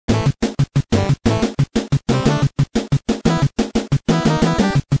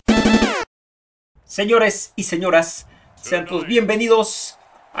Señores y señoras, sean todos bienvenidos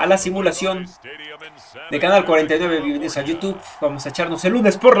a la simulación de Canal 49. Bienvenidos a YouTube. Vamos a echarnos el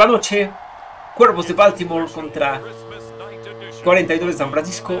lunes por la noche. Cuervos de Baltimore contra 49 de San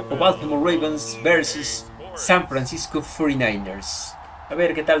Francisco o Baltimore Ravens versus San Francisco 49ers. A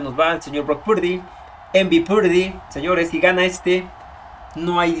ver qué tal nos va el señor Brock Purdy. MVP Purdy. Señores, si gana este,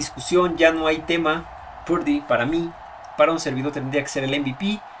 no hay discusión, ya no hay tema. Purdy, para mí, para un servidor tendría que ser el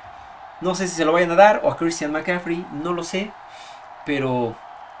MVP. No sé si se lo vayan a dar o a Christian McCaffrey, no lo sé. Pero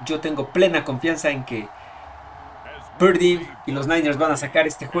yo tengo plena confianza en que Purdy y los Niners van a sacar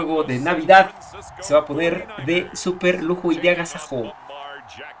este juego de Navidad. Se va a poner de super lujo y de agasajo.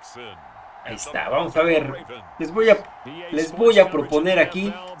 Ahí está, vamos a ver. Les voy a proponer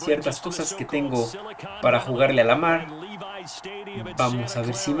aquí ciertas cosas que tengo para jugarle a Lamar. Vamos a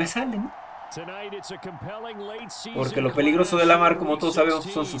ver si me salen. Porque lo peligroso de Lamar, como todos sabemos,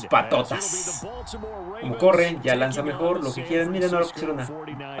 son sus patotas. Como corre, ya lanza mejor, lo que quieran. Miren, ahora pusieron a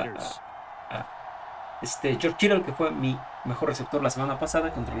George Kittle, que fue mi mejor receptor la semana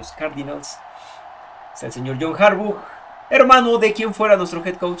pasada contra los Cardinals. Está el señor John Harbaugh, hermano de quien fuera nuestro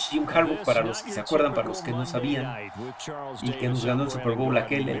head coach, Jim Harbaugh, para los que se acuerdan, para los que no sabían, y que nos ganó el Super Bowl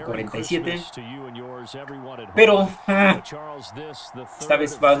aquel, el 47. Pero esta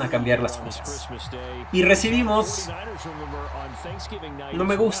vez van a cambiar las cosas. Y recibimos, no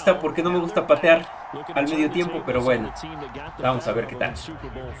me gusta porque no me gusta patear al medio tiempo, pero bueno, vamos a ver qué tal.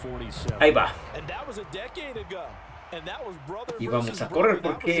 Ahí va. Y vamos a correr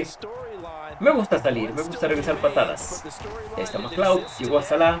porque me gusta salir, me gusta regresar patadas. Ahí está McLeod, llegó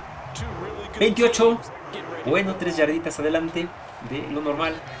hasta la 28. Bueno, 3 yarditas adelante de lo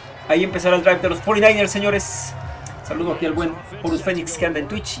normal. Ahí empezará el drive de los 49ers, señores. Saludo aquí al buen Horus Phoenix que anda en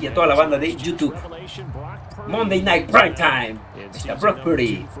Twitch y a toda la banda de YouTube. Monday Night Prime Time. Ahí está Brock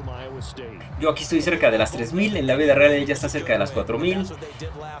Purdy. Yo aquí estoy cerca de las 3000. En la vida real él ya está cerca de las 4000.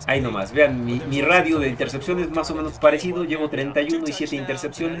 Ahí nomás, vean mi radio de intercepciones más o menos parecido. Llevo 31 y 7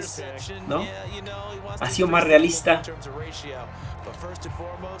 intercepciones, ¿no? Ha sido más realista.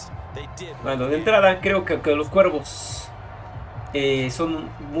 Bueno, de entrada creo que los Cuervos son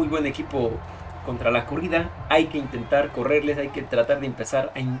un muy buen equipo contra la corrida. Hay que intentar correrles, hay que tratar de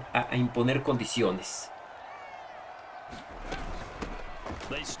empezar a imponer condiciones.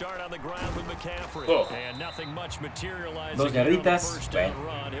 Oh. 2 yarditas, bueno,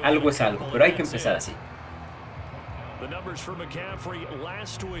 algo es algo, pero hay que empezar así.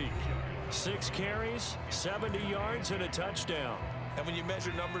 6 carries, 70 yards and a touchdown. And when you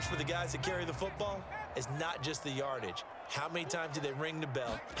measure numbers for the guys that carry the football, it's not just the yardage. How many times do they ring the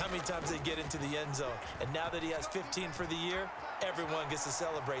bell? How many times they get into the end zone? And now that he has 15 for the year, everyone gets to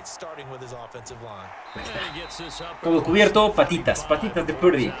celebrate, starting with his offensive line. Todo cubierto, patitas de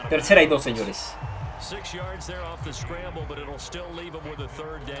Purdy. Tercera y 2, señores. 6 yards there off the scramble, but it'll still leave him with a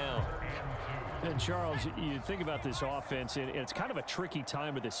 3rd down. And Charles, you think about this offense, and it's kind of a tricky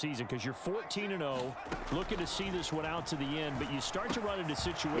time of the season because you're 14-0, looking to see this one out to the end, but you start to run into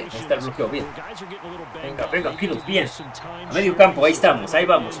situations where guys are getting a little banged up. Venga, Kiros, bien. A medio campo, ahí estamos, ahí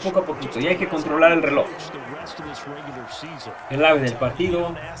vamos, poco a poquito. Y hay que controlar el reloj. El ave del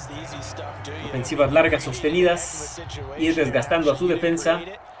partido. Ofensivas largas sostenidas. Ir desgastando a su defensa.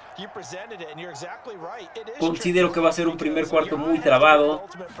 Considero que va a ser un primer cuarto muy trabado.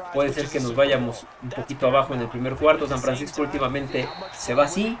 Puede ser que nos vayamos un poquito abajo en el primer cuarto. San Francisco últimamente se va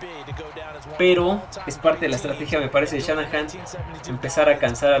así, pero es parte de la estrategia, me parece, de Shanahan, empezar a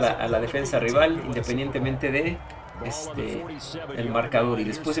cansar a la defensa rival independientemente de el marcador, y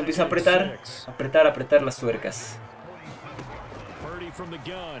después empieza a apretar las tuercas.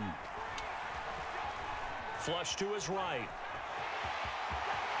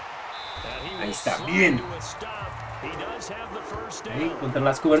 Ahí está, bien. Ahí, contra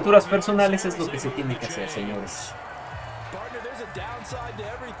las coberturas personales es lo que se tiene que hacer, señores.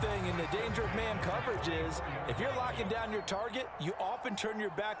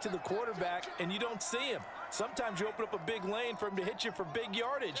 Sometimes you open up a big lane for him to hit you for big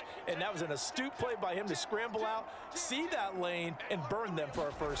yardage, and that was an astute play by him to scramble out, see that lane, and burn them for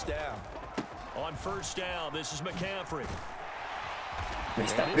a 1st down. On 1st down, this is McCaffrey. Ahí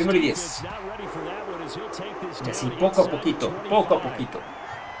está, primero y 10. Y así, poco a poquito, poco a poquito.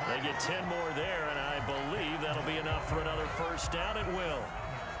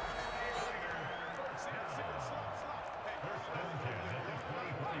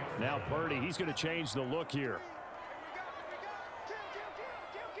 Now Purdy, he's going to change the look here.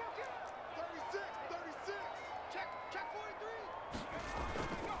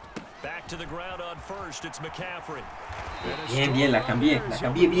 Bien, bien, la cambié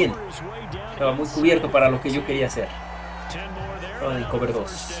bien. Estaba muy cubierto para lo que yo quería hacer. Estaba en el cover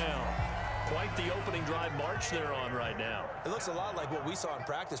 2.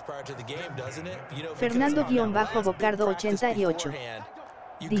 Fernando-Bocardo88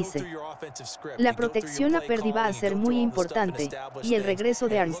 dice: la protección a Purdy va a ser muy importante, y el regreso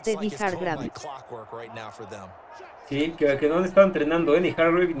de Armstead y Hargrave. Sí, que no han estado entrenando ni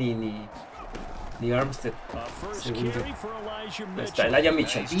Hargrave ni Armstead. Según yo. Ahí está, Elijah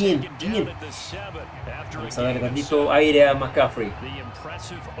Mitchell. Bien, bien. Vamos a dar tantito aire a McCaffrey.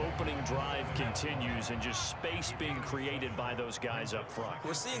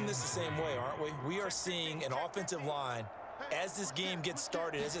 As this game gets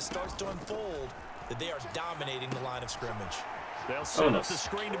started, as it starts to unfold, that they are dominating the line of scrimmage. Vámonos.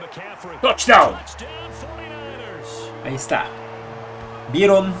 Touchdown. Ahí está.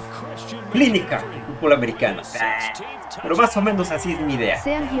 ¿Vieron? Clínica de fútbol americano. Pero más o menos así es mi idea.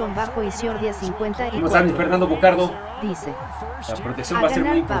 Sean-Isiordia50 ¿Cómo están, Fernando Bocardo? dice: La protección va a ser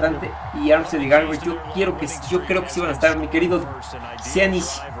muy importante. Y Armstead y Garber, yo creo que sí van a estar, mi querido Sean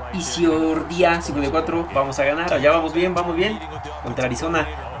Isiordia 54. Vamos a ganar. Allá vamos bien, vamos bien. Contra Arizona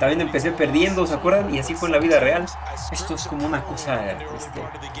también empecé perdiendo, ¿se acuerdan? Y así fue en la vida real. Esto es como una cosa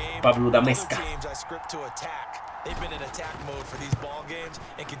pabludamesca.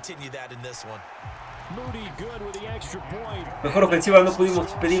 Mejor ofensiva no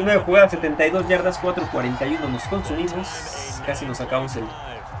pudimos pedir. 9 jugadas, 72 yardas, 4:41 nos consumimos. Casi nos sacamos el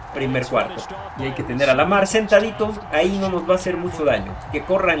primer cuarto. Y hay que tener a Lamar sentadito. Ahí no nos va a hacer mucho daño. Que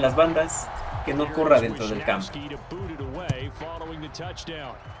corra en las bandas, que no corra dentro del campo.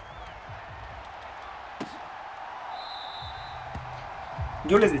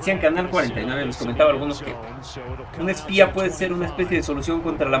 Yo les decía en Canal 49, les comentaba a algunos que un espía puede ser una especie de solución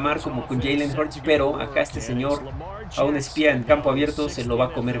contra Lamar como con Jalen Hurts, pero acá este señor a un espía en campo abierto se lo va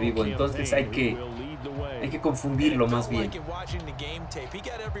a comer vivo, entonces hay que confundirlo más bien.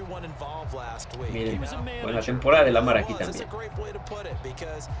 Miren, buena temporada de Lamar aquí también.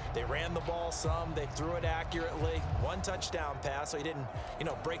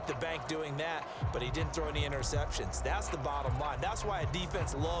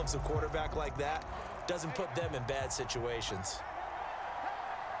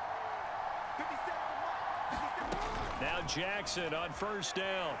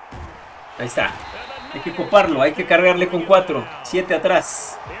 Ahí está. Hay que coparlo, hay que cargarle con 4. 7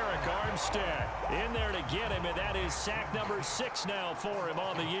 atrás.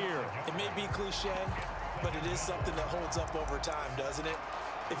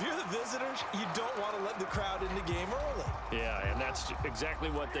 If you're the visitors, you don't want to let the crowd in the game early. Yeah, and that's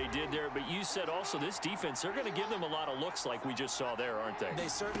exactly what they did there. But you said also this defense, they're going to give them a lot of looks like we just saw there, aren't they? They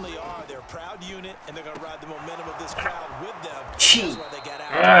certainly are. They're a proud unit, and they're going to ride the momentum of this crowd with them. That's why they got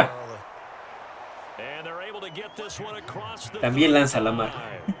out early. And they're able to get this one across the También lanza Lamar.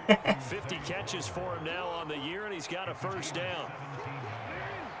 50 catches for him now on the year, and he's got a first down.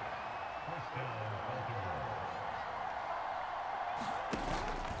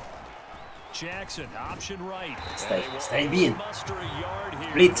 Jackson, option right. Está ahí bien.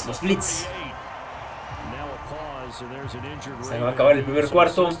 Blitz, los blitz. Se va a acabar el primer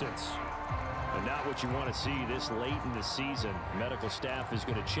cuarto. Not what you want to see this late in the season. Medical staff is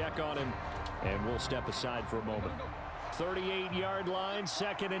going to check on him, and we'll step aside for a moment. 38-yard line,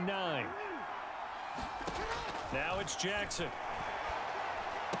 2nd and 9. Now it's Jackson.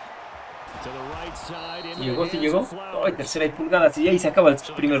 Si llegó. Ay, tercera y pulgadas. Y ahí se acaba el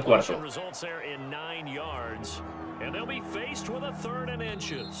primer cuarto.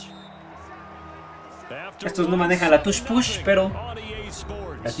 Estos no manejan la touch push, pero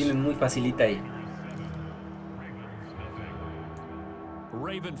la tienen muy facilita ahí.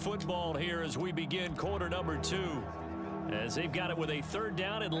 Raven football here as we begin quarter number 2. As they've got it with a 3rd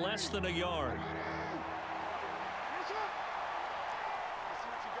down and less than a yard.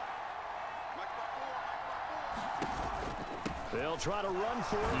 They'll try to run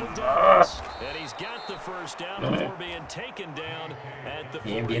for it with Dallas. And he's got the first down before being taken down at the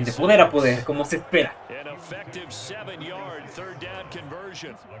 46. Bien, de poder a poder, como se espera. An effective 7-yard 3rd down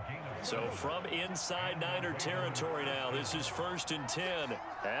conversion. So from inside Niner territory now, this is 1st and 10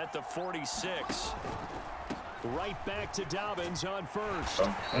 at the 46.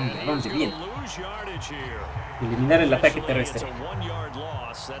 Vamos bien. Eliminar el ataque terrestre.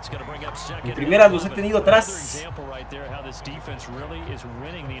 Mi primera los he tenido atrás.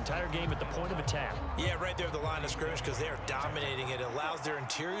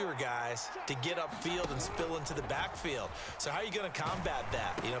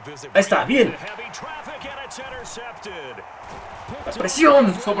 Ahí está, bien. La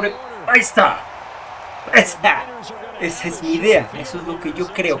presión sobre... Ahí está. Esa es mi idea. Eso es lo que yo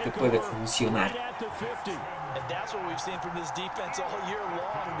creo que puede funcionar.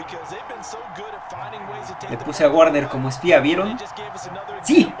 Le puse a Warner como espía, ¿vieron?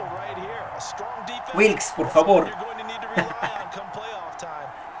 ¡Sí! Wilkes, por favor.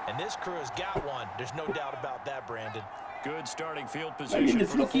 Ahí viene el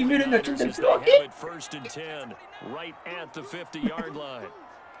Flocky, miren la chunta del Flocky.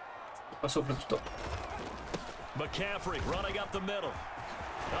 Pasó Floquito.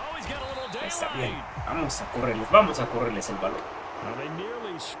 Está bien. Vamos a correrles el balón. They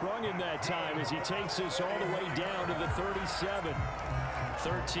nearly sprung him that time as he takes this all the way down to the 37.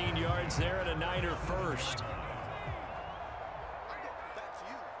 13 yards there and a Niner first.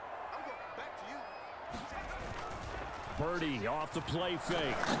 Purdy off the play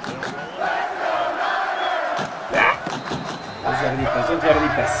fake. Dos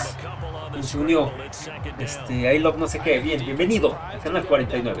yarditas. Y se unió. I love no sé qué. Bien, bienvenido al Canal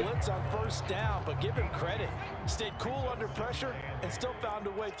 49.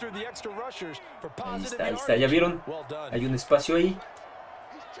 Ahí está, ¿ya vieron? Hay un espacio ahí.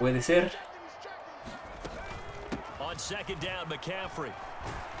 Puede ser.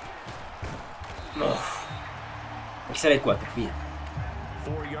 No. Tercera y 4, bien.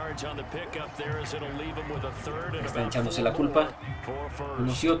 Están echándose la culpa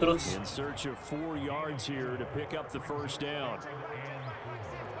unos y otros.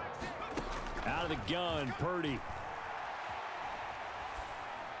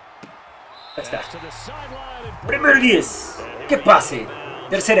 Ahí está. Primer 10. ¡Qué pase!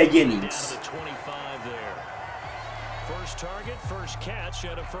 Tercera y Jennings.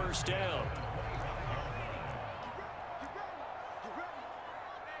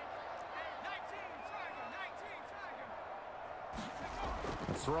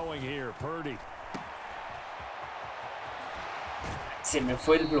 Throwing here, Purdy. Se me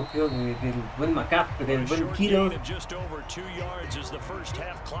fue el bloqueo del buen McCaffrey, del buen Kittle. Just over 2 yards as the first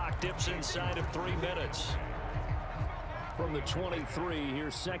half clock dips inside of 3 minutes. From the 23,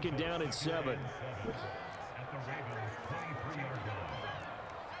 here's second down and 7.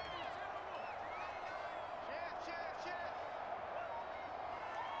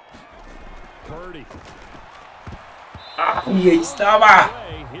 Purdy. Y ahí estaba.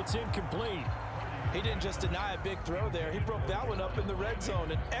 He didn't just deny a big throw there. He broke that one up in the red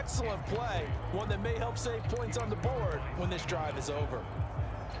zone. An excellent play, one that may help save points on the board when this drive is over.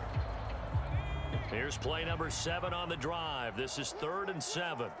 Here's play number 7 on the drive. This is 3rd and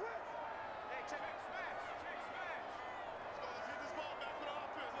 7.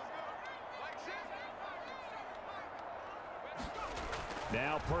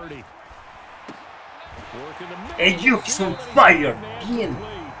 Now Purdy. Ayuk is on fire. Bien.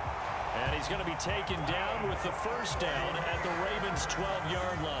 And he's going to be taken down with the first down at the Ravens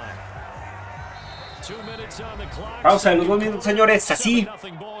 12-yard line. 2 minutes on the clock. Pausa de los 2 minutos, señores. Así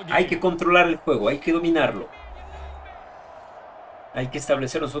hay que controlar el juego, hay que dominarlo. Hay que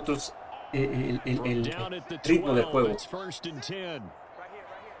establecer nosotros el ritmo del juego.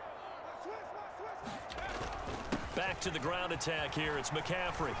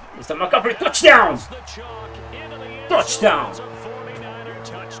 Está McCaffrey, touchdown. Touchdown.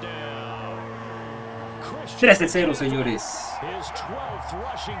 3-0, señores.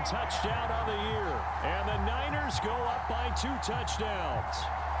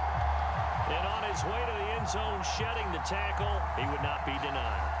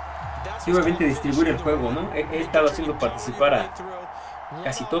 Sí, obviamente distribuir el juego, ¿no? He estado haciendo participar a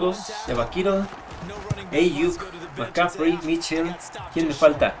casi todos. Eva Kittle, Ayuk, McCaffrey, Mitchell. ¿Quién me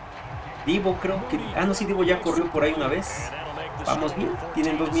falta? Divo, creo que... Ah, no, sí, Divo ya corrió por ahí una vez. Vamos bien.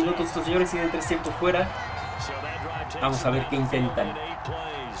 Tienen 2 minutos estos señores, tienen 3 tiempos fuera. Vamos a ver qué intentan.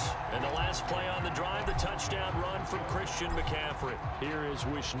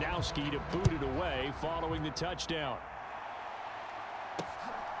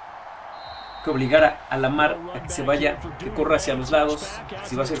 que obligar a Lamar a que se vaya, que corra hacia los lados,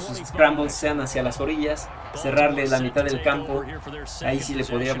 si va a hacer sus scrambles sean hacia las orillas, cerrarle la mitad del campo. Ahí sí le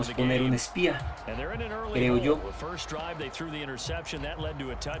podríamos poner un espía, creo yo.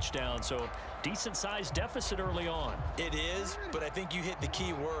 Decent sized deficit early on. It is, but I think you hit the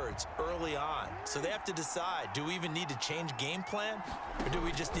key words early on. So they have to decide, do we even need to change game plan? Or do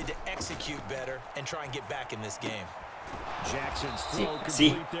we just need to execute better and try and get back in this game? Jackson's throw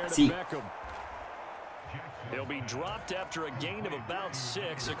Sí, complete there to sí. Beckham. He'll be dropped after a gain of about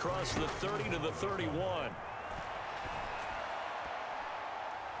 6 across the 30 to the 31.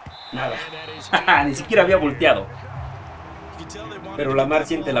 Nada. Ni siquiera había volteado. Pero Lamar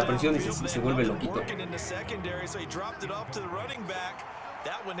siente la presión y se vuelve loquito.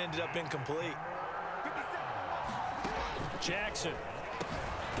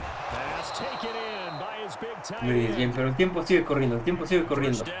 Muy bien, pero el tiempo sigue corriendo, el tiempo sigue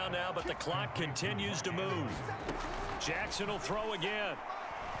corriendo.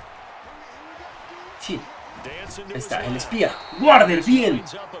 Sí. Ahí está, el espía. ¡Guarde el bien!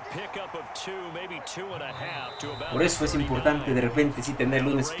 Por eso es importante de repente sí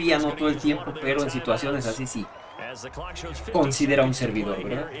tenerlo un espía, no todo el tiempo, pero en situaciones así sí. Considera un servidor,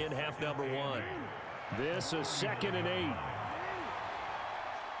 ¿verdad?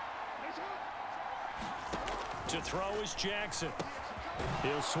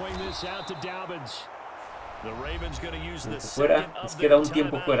 Fuera, les queda un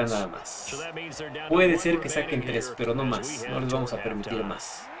tiempo fuera nada más. Puede ser que saquen 3, pero no más. No les vamos a permitir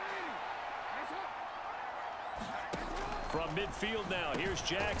más.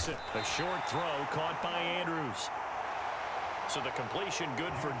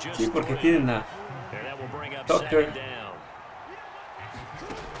 Sí, porque tienen a Tucker.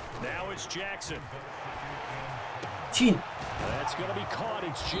 Chin.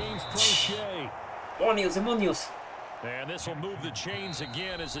 ¡Demonios, demonios!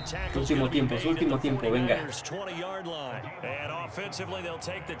 Último tiempo, venga.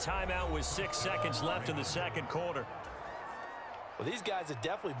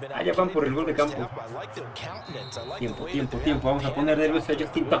 Allá van por el gol de campo. Tiempo. Vamos a poner de nuevo a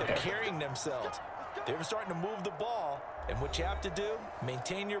Justin Tucker.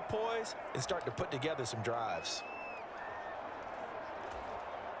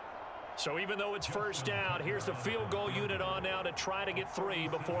 So even though it's first down, here's the field goal unit on now to try to get 3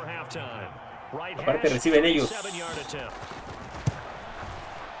 before halftime. Right aparte reciben ellos.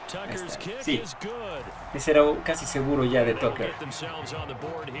 Tucker's kick sí. is good. Ese era casi seguro ya de Tucker.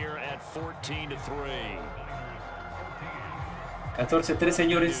 14-3,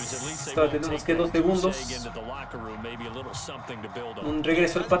 señores. Todavía tenemos que 2 segundos. Un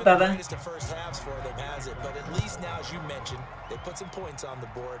regreso al patada.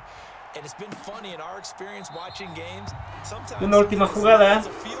 Una última jugada.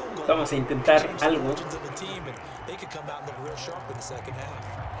 Vamos a intentar algo.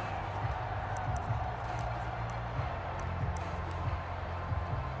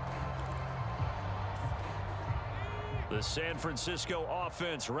 The San Francisco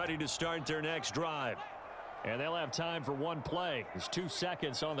offense ready to start their next drive. And they'll have time for one play. There's 2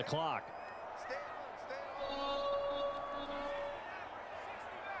 seconds on the clock.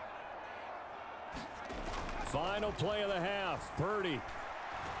 Final play of the half. Purdy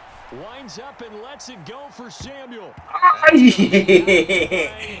winds up and lets it go for Samuel.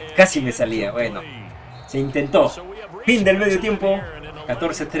 ¡Ay! Casi me salía. Bueno, se intentó. Fin del medio tiempo.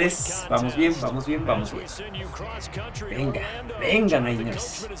 14-3. Vamos bien. Venga,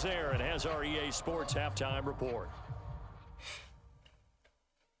 Niners.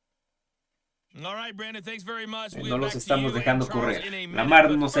 No los estamos dejando correr.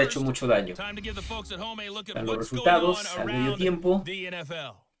 Lamar nos ha hecho mucho daño. A los resultados, al medio tiempo.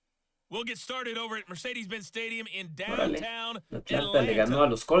 Órale. Atlanta le ganó a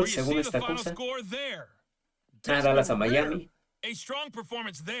los Colts según esta cosa. Dallas a Miami.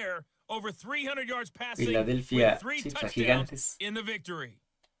 Filadelfia, sí, a Gigantes.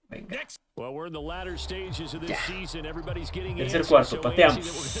 Venga. Tercer cuarto,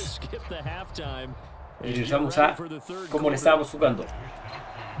 pateamos. Y regresamos a cómo le estábamos jugando.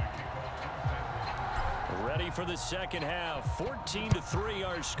 Ready for the second half. 14-3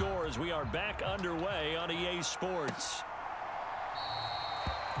 our score as we are back underway on EA Sports.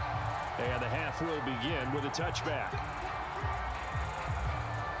 And the half will begin with a touchback.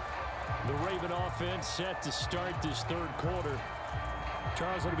 The Raven offense set to start this third quarter.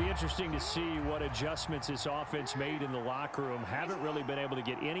 Charles, it'll be interesting to see what adjustments this offense made in the locker room. Haven't really been able to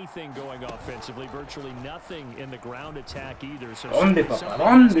get anything going offensively. Virtually nothing in the ground attack either. So ¿Dónde, papá?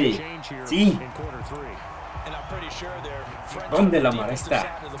 ¿Dónde? Sí. ¿Dónde la mar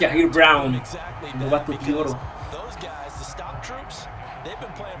está? Jahir Brown, novato de oro. They've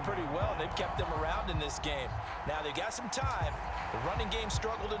been playing pretty well. They've kept them around in this game. Now they got some time. The running game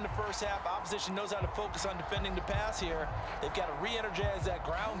struggled in the first half. Opposition knows how to focus on defending the pass here. They've got to re-energize that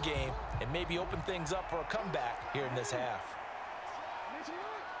ground game and maybe open things up for a comeback here in this half.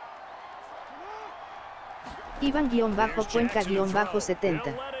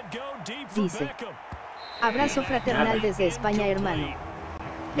 Iván-Cuenca-70 dice: abrazo fraternal desde España, hermano.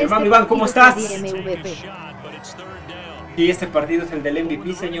 Hermano Iván, ¿cómo estás? MVP. Y este partido es el del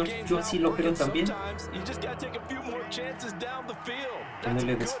MVP, señor. Yo así lo creo también. Que no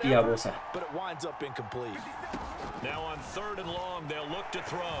le despía a Bosa.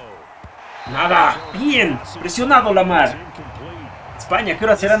 Nada. Bien. Presionado Lamar. España, ¿qué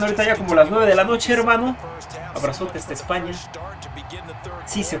hora serán? Ahorita ya como las 9 de la noche, hermano. Abrazote hasta España.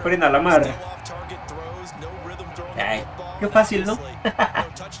 Sí, se frena Lamar. Ay, qué fácil, ¿no?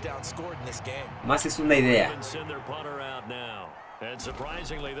 Más es una idea. El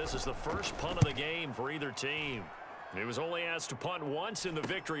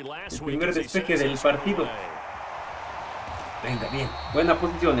primer despeje del partido. Venga, bien. Buena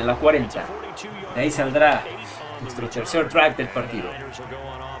posición en la 40. De ahí saldrá nuestro tercer drive del partido.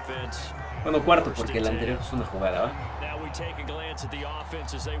 Bueno, cuarto, porque el anterior es una jugada, ¿va?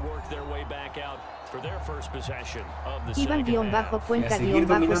 Iván-Cuenca-70 a seguir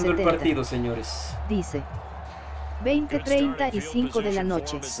dominando el partido, señores. Dice: 20:35 de la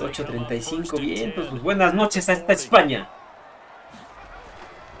noche. 8:35, bien, pues buenas noches a esta España.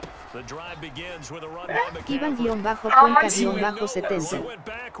 Iván-Cuenca-70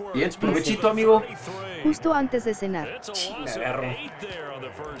 Bien, provechito, amigo. justo antes de cenar. Me agarro.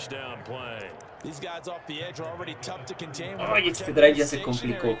 Ay, este drive ya se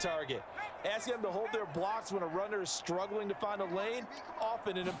complicó.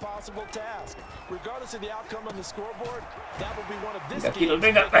 Venga, Kilo,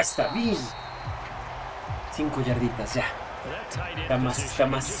 venga, está bien. 5 yarditas ya. Está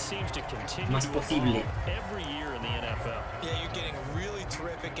más posible. Yeah, you're getting really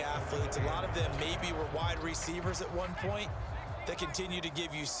terrific athletes. A lot of them maybe were wide receivers at one point. They continue to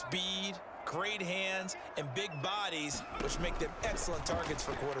give you speed, great hands, and big bodies, which make them excellent targets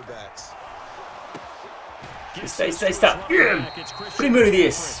for quarterbacks. Está. Bien. Primero y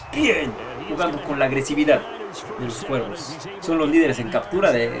 10. Bien. Jugando con la agresividad de los Cuervos. Son los líderes en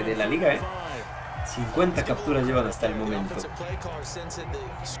captura de la liga, 50 capturas llevan hasta el momento.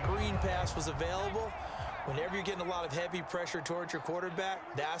 Whenever you're getting a lot of heavy pressure towards your quarterback,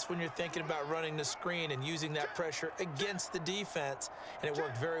 that's when you're thinking about running the screen and using that pressure against the defense. And it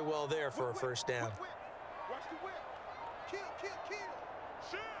worked very well there for a first down.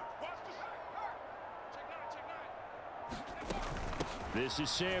 This is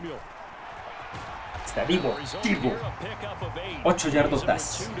Samuel. Está vivo. 8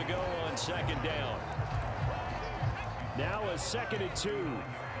 yardotas. Now a 2nd and 2.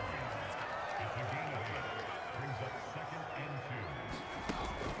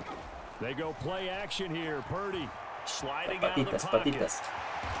 They go play action here. Purdy sliding Patitas.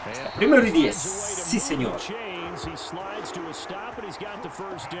 Primero y 10. Sí, señor. He slides to a stop and he's got the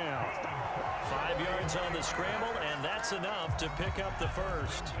first down. 5 yards on the scramble, and that's enough to pick up the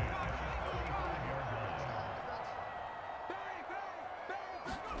first.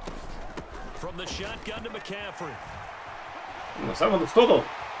 From the shotgun to McCaffrey. Vámonos todo.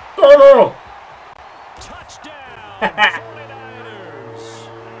 ¡Todo! Touchdown.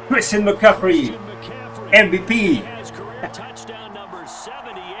 Christian McCaffrey, MVP. Touchdown number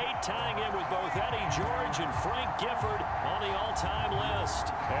 78, tying in with both Eddie George and Frank Gifford on the all-time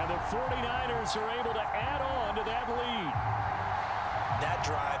list. And the 49ers are able to add on to that lead. That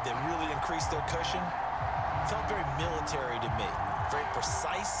drive that really increased their cushion felt very military to me. Very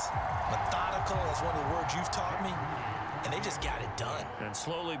precise, methodical, that's one of the words you've taught me. And they just got it done. And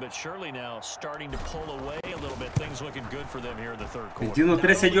slowly but surely now starting to pull away a little bit. Things looking good for them here in the third quarter.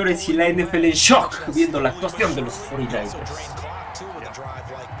 21-3, señores, y la NFL en shock viendo la actuación de los 49ers.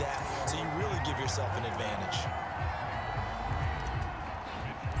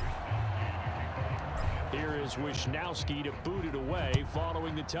 Here is Wisnowski to boot it away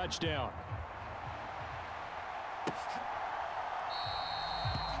following the touchdown.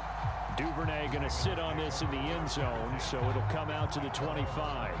 Duvernay going to sit on this in the end zone, so it'll come out to the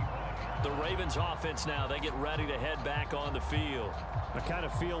 25. The Ravens offense now, they get ready to head back on the field. I kind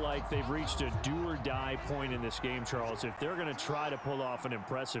of feel like they've reached a do-or-die point in this game, Charles. If they're going to try to pull off an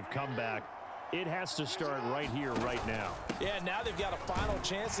impressive comeback, it has to start right here, right now. Yeah, now they've got a final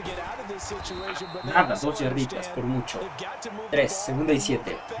chance to get out of this situation, but nada, 2 yarditas por mucho. 3, segunda y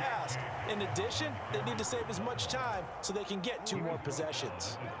 7. In addition, they need to save as much time so they can get 2 more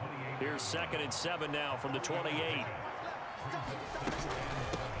possessions. Here's 2nd and 7 now from the 28.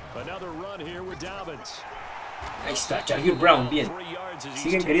 Another run here with Dobbins. Ahí está, Jair Brown, bien.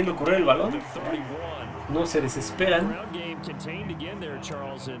 ¿Siguen queriendo correr el balón? No se desesperan.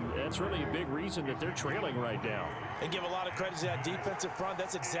 And give a lot of credit to that defensive front.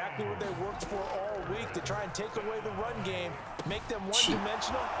 That's exactly what they worked for all week, to try and take away the run game, make them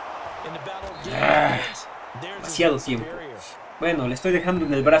one-dimensional in the battle of defense. Demasiado tiempo. Bueno, le estoy dejando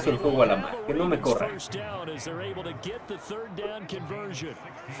en el brazo el juego a la mar. Que no me corra.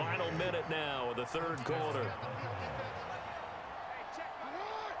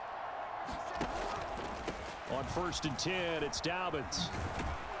 On 1st and 10, it's Dobbins.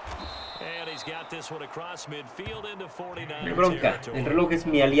 And he's got this one across midfield into 49. Me bronca, el reloj es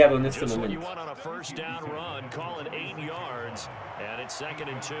mi aliado en este momento. On a 1st down run, call it 8 yards, and it's 2nd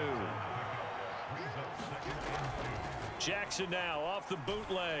and 2. Jackson now off the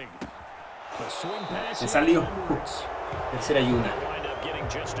bootleg. The swing pass. Se salió. Tercera y 1. Wind up getting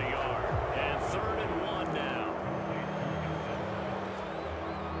just a yard. And 3rd and 1 now.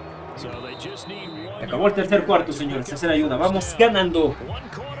 So they just need 1. Acabó el tercer cuarto, señores. Tercera y 1. Vamos ganando.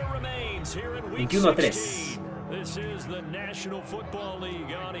 21-3. This is the National Football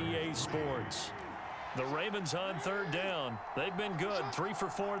League on EA Sports. The Ravens on 3rd down. They've been good, 3 for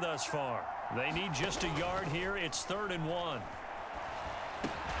 4 thus far. They need just a yard here. It's 3rd and 1.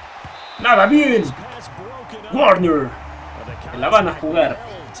 Nada bien. Warner. La van a jugar.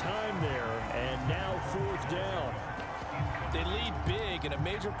 They lead big, and a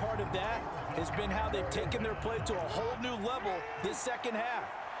major part of that has been how they've taken their play to a whole new level this second half.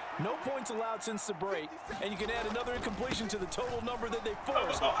 No points allowed since the break, and you can add another incompletion to the total number that they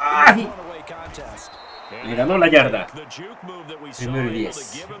forced in the runaway contest. Le ganó la yarda. The juke move that we saw, Primero y able 10.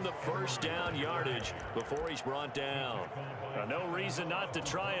 to give him the 1st down yardage before he's brought down. No reason not to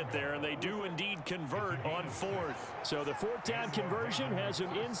try it there, and they do indeed convert on 4th. So the 4th down conversion has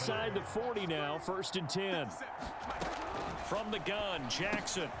him inside the 40 now, 1st and 10. From the gun,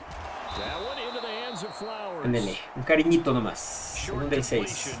 Jackson. That one into the hands of Flowers. Ándele, un cariñito nomás. Segunda y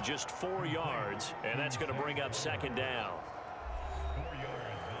 6. Just 4 yards, and that's going to bring up 2nd down.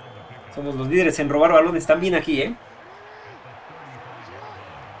 Somos los líderes en robar balones también aquí, ¿eh?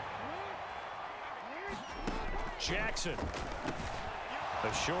 Jackson.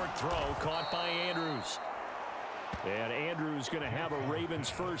 A short throw caught by Andrews. And Andrews going to have a Ravens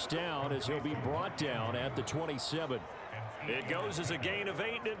 1st down as he'll be brought down at the 27. It goes as a gain of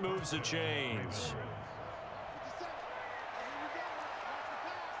 8, and it moves the chains.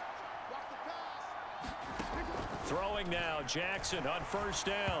 Throwing now, Jackson on 1st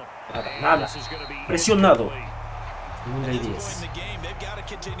down. Nada. Presionado. Segunda y 10. They've got to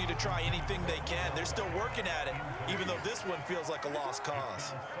continue to try anything they can. They're still working at it, even though this one feels like a lost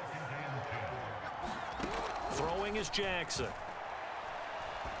cause. Throwing is Jackson.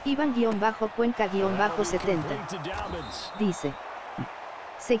 Iván-Cuenca-70 dice: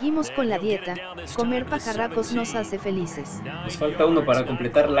 seguimos con la dieta, comer pajarracos nos hace felices. Nos falta uno para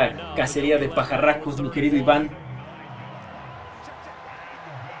completar la cacería de pajarracos, mi querido Iván.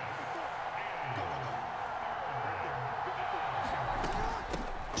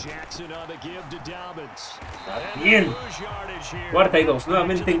 Bien. 4ª y 2,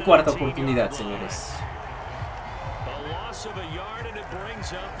 nuevamente en 4ª oportunidad, señores.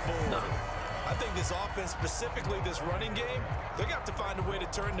 No. I think this offense, specifically this running game, they're going to have to find a way to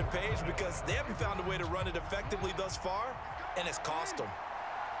turn the page because they haven't found a way to run it effectively thus far, and it's cost them.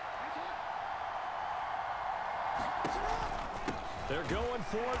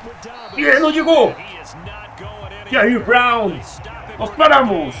 ¡Bien, no llegó! Jair Brown. ¡Nos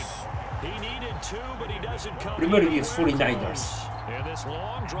paramos! Primero y 10, 49ers. And this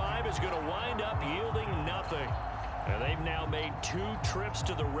long drive is going to wind up yielding nothing. And they've now made 2 trips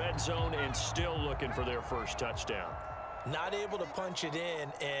to the red zone and still looking for their 1st touchdown. Not able to punch it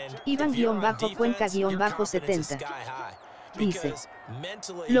in, and Iván-Cuenca-70 dice: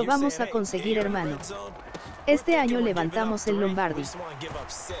 lo vamos a conseguir, hermano. Este año levantamos el Lombardi.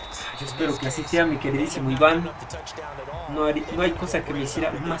 Yo espero que así sea, mi queridísimo Iván. No hay cosa que me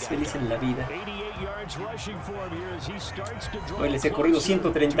hiciera más feliz en la vida. Hoy les he corrido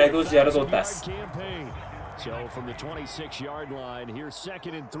 132 yardotas. So from the 26-yard line, here's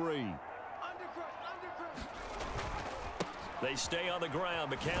 2nd and 3. They stay on the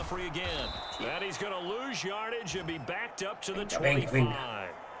ground. McCaffrey again. And he's going to lose yardage and be backed up to the 25.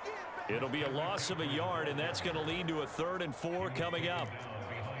 It'll be a loss of a yard, and that's going to lead to a 3rd and 4 coming up.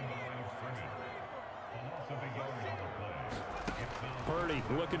 Purdy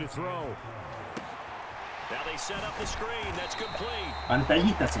looking to throw. Now they set up the screen. That's complete.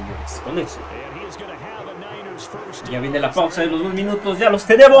 Pantallita, señores, con eso. And he is going to have a Niners first. Ya viene la pausa de los 2 minutos. Ya los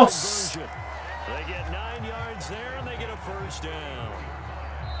tenemos. They get 9 yards there and they get a first down.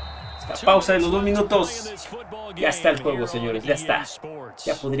 La pausa de los 2 minutos. Ya está el juego, señores. Ya está.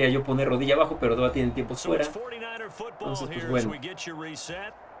 Ya podría yo poner rodilla abajo, pero todavía tienen tiempo fuera. Entonces, pues bueno.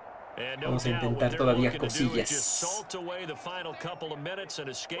 Vamos a intentar todavía cosillas.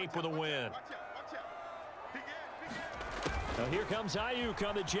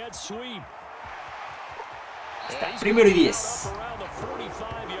 Está, 1º y 10.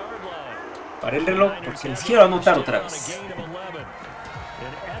 Para el reloj, porque les quiero anotar otra vez.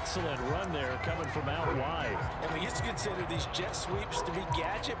 An excellent run there coming from out wide. And we used to consider these jet sweeps to be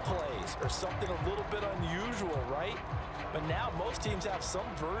gadget plays or something a little bit unusual, right? But now most teams have some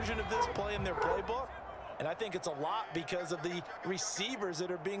version of this play in their playbook. And I think it's a lot because of the receivers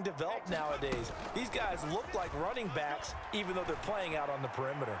that are being developed nowadays. These guys look like running backs even though they're playing out on the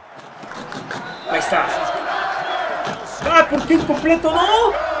perimeter. Ahí está. ¡Ah, por qué incompleto,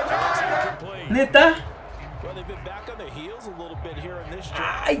 no! ¿Neta?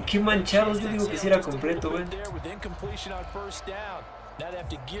 Ay, qué manchados. Yo digo que si era completo, ¿ven?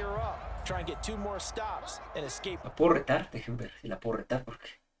 ¿La puedo retar? Dejen ver si la puedo retar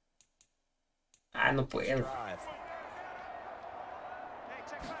porque... Ah, no puedo. Ahí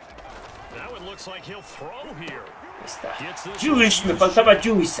está. Juice, me faltaba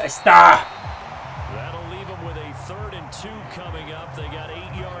Juice. Ahí está. That'll leave them with a 3rd and 2 coming up. They got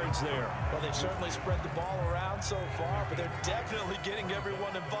 8 yards there. Well, they've certainly spread the ball around so far, but they're definitely getting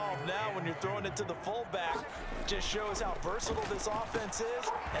everyone involved now when you're throwing it to the fullback. Just shows how versatile this offense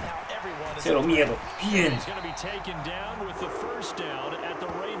is and how everyone is. Cero miedo. Bien. He's going to be taken down with the first down at the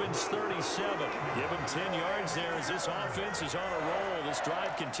Ravens 37. Give him 10 yards there as this offense is on a roll. This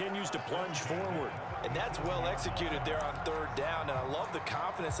drive continues to plunge forward. And that's well executed there on 3rd down. And I love the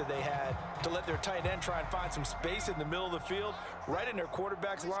confidence that they had to let their tight end try and find some space in the middle of the field, right in their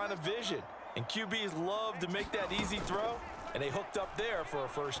quarterback's line of vision. And QBs love to make that easy throw, and they hooked up there for a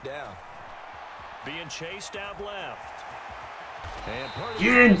first down. Being chased out left.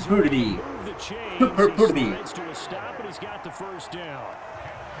 And Purdy. Super Purdy. To a stop, and he's got the first down.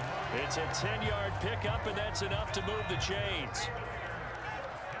 It's a 10-yard pickup, and that's enough to move the chains.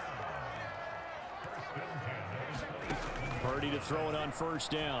 Purdy to throw it on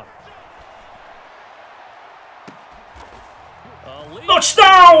first down.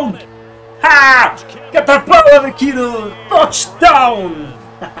 Touchdown! ¡Ha! ¡Qué atrapada de Kittle! ¡Touchdown!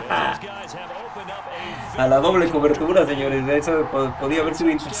 A la doble cobertura, señores. Eso podía haber sido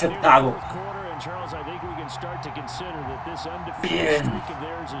interceptado. Bien.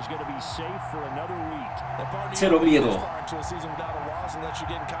 Cero miedo.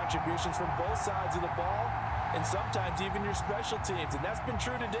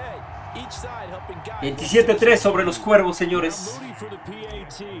 27-3 sobre los Cuervos, señores.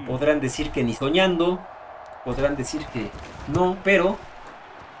 Podrán decir que ni soñando. Podrán decir que no, pero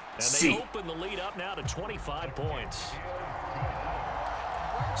sí.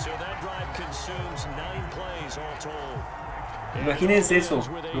 Imagínense eso,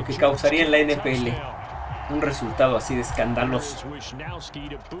 lo que causaría en la NFL. Un resultado así de escandaloso.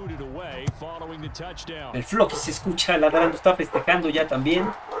 El Flocky se escucha ladrando, está festejando ya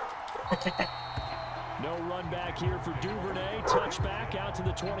también.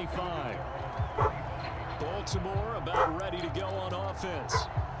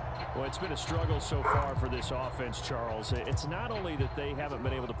 Well, it's been a struggle so far for this offense, Charles. It's not only that they haven't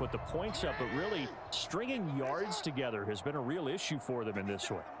been able to put the points up, but really stringing yards together has been a real issue for them in this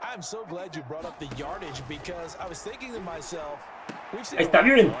one. I'm so glad you brought up the yardage because I was thinking to myself, ahí está,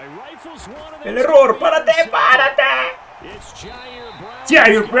 bien. El error, párate, párate.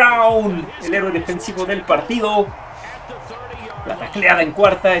 Jair Brown, el héroe defensivo del partido. La tacleada en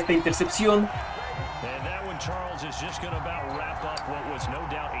cuarta, esta intercepción. Is just going to about wrap up what was no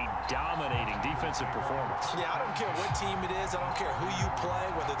doubt a dominating defensive performance. Yeah, I don't care what team it is. I don't care who you play,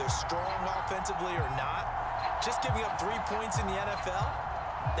 whether they're strong offensively or not. Just giving up 3 points in the NFL,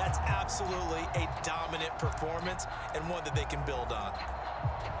 that's absolutely a dominant performance and one that they can build on.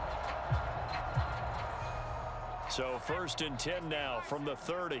 So 1st and 10 now from the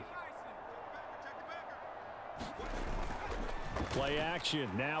 30. Play action.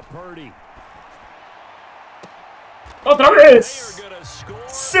 Now Purdy. ¡Otra vez!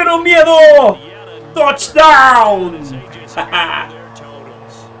 ¡Cero miedo! ¡Touchdown!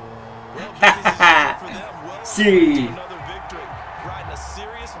 Sí.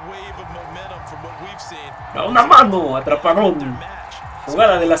 A una mano, atrapadón.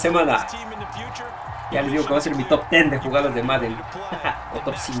 Jugada de la semana. Ya les digo que va a ser mi top 10 de jugadas de Madden. O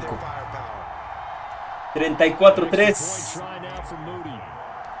top 5. 34-3.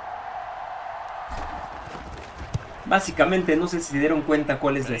 Básicamente no sé si se dieron cuenta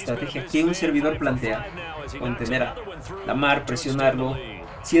cuál es la estrategia que un servidor plantea. Contener a Lamar, presionarlo,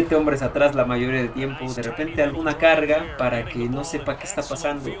 7 hombres atrás la mayoría del tiempo, de repente alguna carga para que no sepa qué está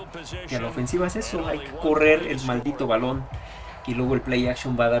pasando. Y a la ofensiva es eso, hay que correr el maldito balón y luego el play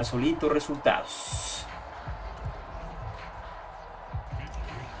action va a dar solito resultados.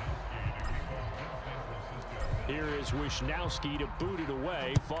 Here is Wisnowski to boot it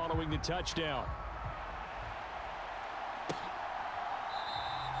away following the touchdown.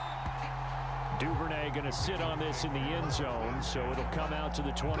 Duvernay going to sit on this in the end zone, so it'll come out to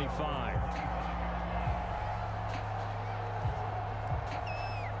the 25.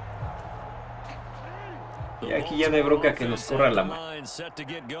 Y aquí ya no hay bronca que nos corra la mano.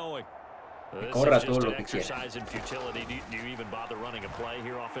 Que corra todo lo que quiera.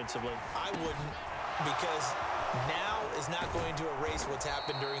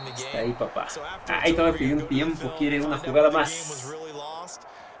 Está ahí, papá. Ahí todavía pidió un tiempo, quiere una jugada más.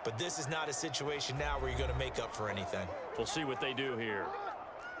 But this is not a situation now where you're going to make up for anything. We'll see what they do here.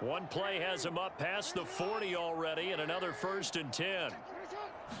 One play has them up past the 40 already, and another 1st and 10.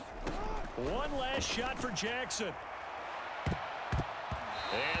 One last shot for Jackson.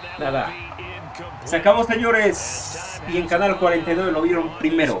 Nada. Se acabó, señores. Y en Canal 49 lo vieron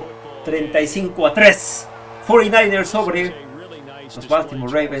primero. 35-3. 49ers sobre los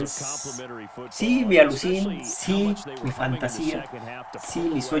Baltimore Ravens. Sí, mi alucín, sí, mi fantasía, sí,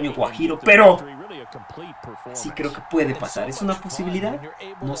 mi sueño guajiro, pero sí creo que puede pasar. ¿Es una posibilidad?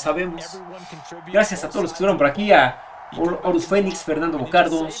 No sabemos. Gracias a todos los que estuvieron por aquí, a Horus Fénix, Fernando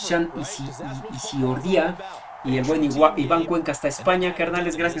Bocardo, Shan Isiordía y el buen Iván Cuenca hasta España.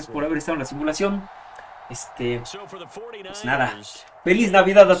 Carnales, gracias por haber estado en la simulación. Pues nada, feliz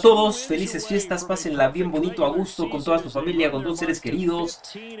Navidad a todos, felices fiestas, pásenla bien bonito, a gusto, con toda su familia, con todos seres queridos,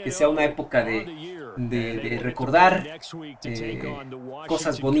 que sea una época de recordar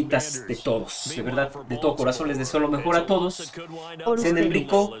cosas bonitas de todos, de verdad, de todo corazón les deseo lo mejor a todos, cenen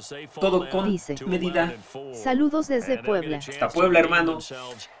rico, todo con medida. Saludos desde Puebla. Hasta Puebla, hermano,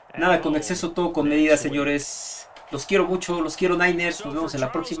 nada con exceso, todo con medida, señores. Los quiero mucho, los quiero Niners, nos vemos en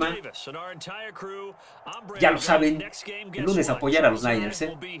la próxima. Ya lo saben, el lunes apoyar a los Niners,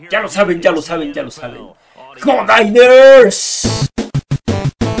 ¿eh? Ya lo saben, ya lo saben, ya lo saben. ¡Go Niners!